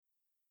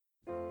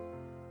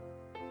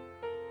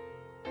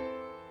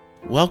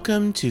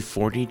Welcome to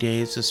 40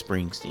 Days of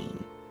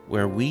Springsteen,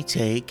 where we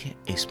take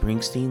a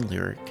Springsteen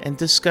lyric and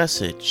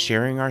discuss it,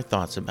 sharing our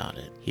thoughts about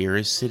it. Here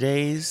is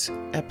today's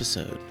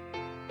episode.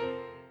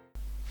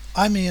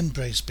 I'm Ian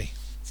Braisby,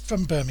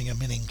 from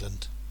Birmingham in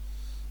England.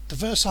 The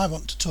verse I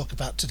want to talk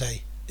about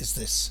today is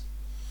this.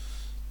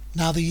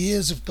 Now the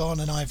years have gone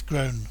and I've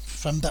grown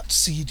from that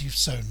seed you've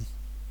sown.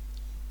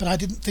 But I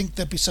didn't think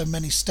there'd be so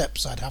many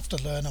steps I'd have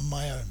to learn on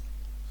my own.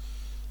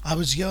 I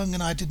was young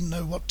and I didn't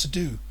know what to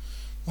do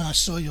when I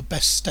saw your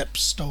best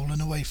steps stolen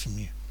away from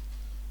you.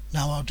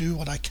 Now I'll do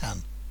what I can.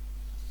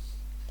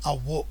 I'll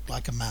walk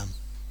like a man.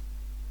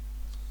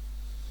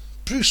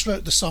 Bruce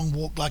wrote the song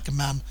Walk Like a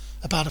Man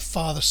about a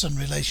father-son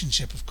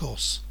relationship, of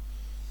course.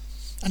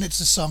 And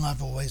it's a song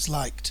I've always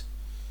liked.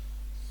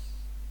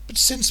 But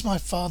since my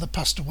father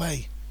passed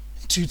away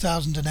in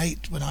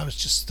 2008 when I was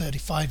just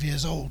 35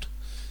 years old,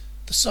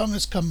 the song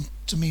has come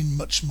to mean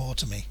much more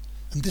to me,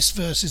 and this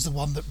verse is the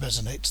one that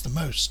resonates the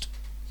most.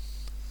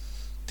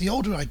 The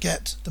older I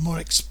get, the more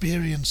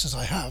experiences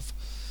I have,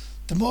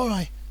 the more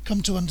I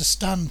come to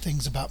understand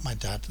things about my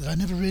dad that I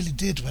never really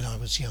did when I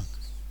was young.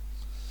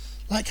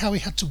 Like how he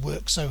had to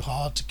work so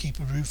hard to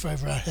keep a roof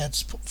over our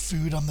heads, put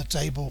food on the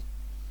table.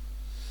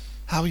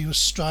 How he was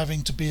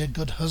striving to be a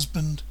good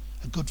husband,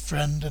 a good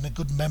friend, and a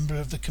good member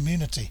of the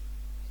community.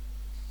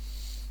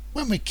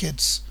 When we're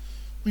kids,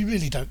 we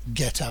really don't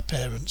get our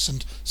parents,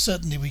 and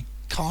certainly we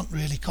can't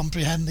really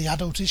comprehend the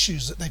adult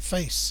issues that they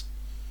face.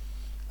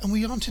 And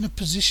we aren't in a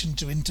position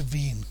to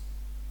intervene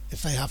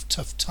if they have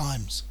tough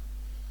times.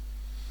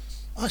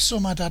 I saw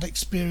my dad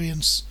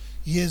experience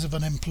years of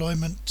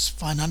unemployment,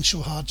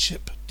 financial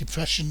hardship,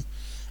 depression,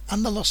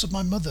 and the loss of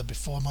my mother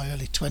before my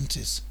early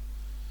 20s.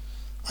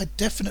 I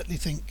definitely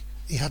think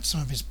he had some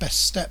of his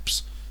best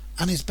steps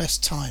and his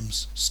best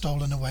times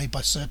stolen away by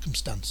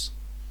circumstance.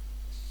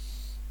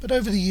 But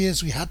over the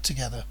years we had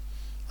together,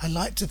 I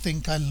like to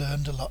think I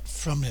learned a lot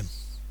from him,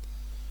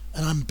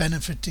 and I'm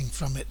benefiting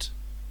from it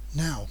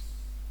now,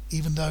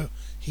 even though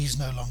he's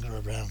no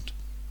longer around.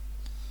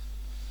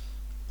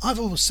 I've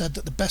always said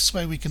that the best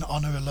way we can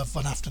honour a loved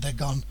one after they're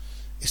gone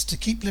is to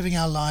keep living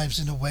our lives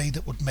in a way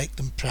that would make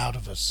them proud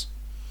of us.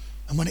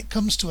 And when it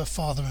comes to a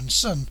father and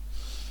son,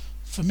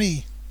 for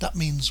me, that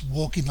means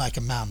walking like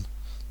a man,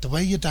 the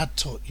way your dad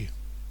taught you,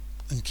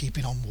 and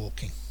keeping on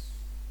walking.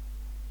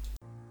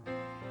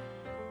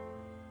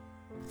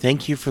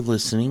 Thank you for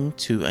listening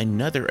to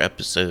another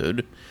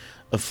episode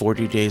of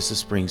 40 Days of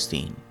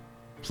Springsteen.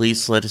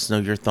 Please let us know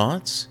your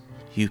thoughts.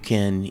 You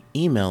can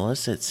email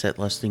us at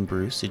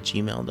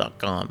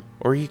setlustingbruce@gmail.com,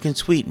 or you can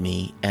tweet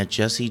me at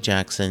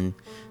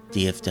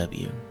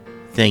JesseJacksonDFW.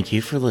 Thank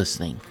you for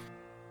listening.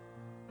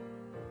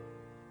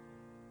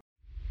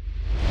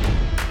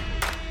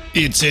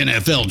 It's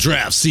NFL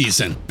draft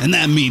season, and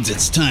that means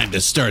it's time to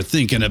start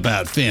thinking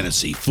about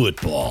fantasy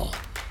football.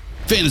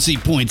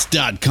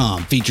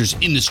 FantasyPoints.com features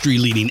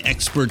industry-leading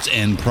experts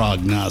and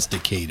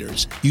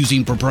prognosticators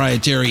using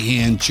proprietary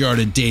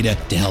hand-charted data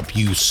to help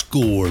you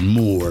score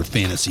more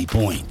fantasy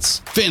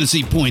points.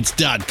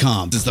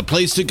 FantasyPoints.com is the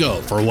place to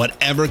go for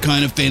whatever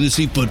kind of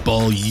fantasy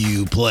football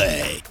you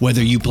play.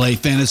 Whether you play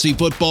fantasy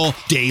football,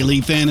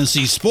 daily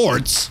fantasy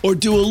sports, or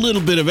do a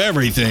little bit of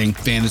everything,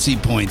 Fantasy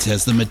Points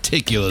has the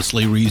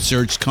meticulously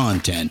researched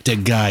content to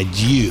guide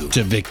you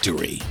to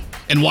victory.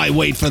 And why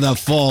wait for the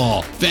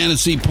fall?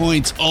 Fantasy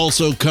Points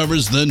also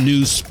covers the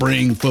new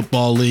spring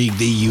football league,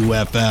 the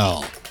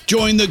UFL.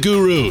 Join the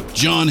guru,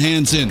 John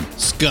Hansen,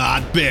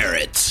 Scott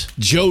Barrett,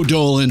 Joe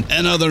Dolan,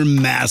 and other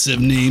massive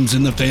names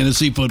in the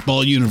fantasy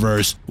football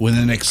universe with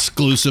an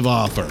exclusive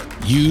offer.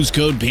 Use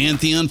code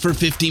Pantheon for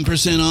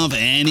 15% off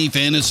any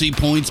Fantasy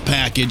Points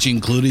package,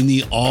 including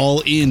the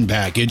all-in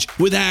package,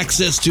 with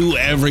access to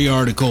every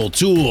article,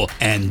 tool,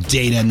 and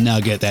data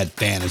nugget that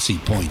Fantasy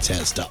Points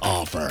has to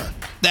offer.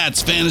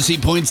 That's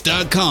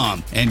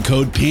FantasyPoints.com and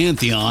code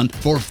Pantheon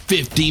for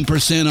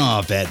 15%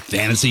 off at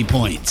Fantasy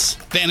Points.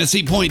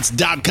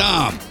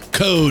 FantasyPoints.com,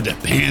 code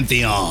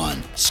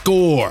Pantheon.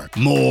 Score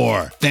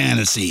more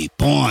fantasy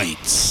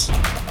points.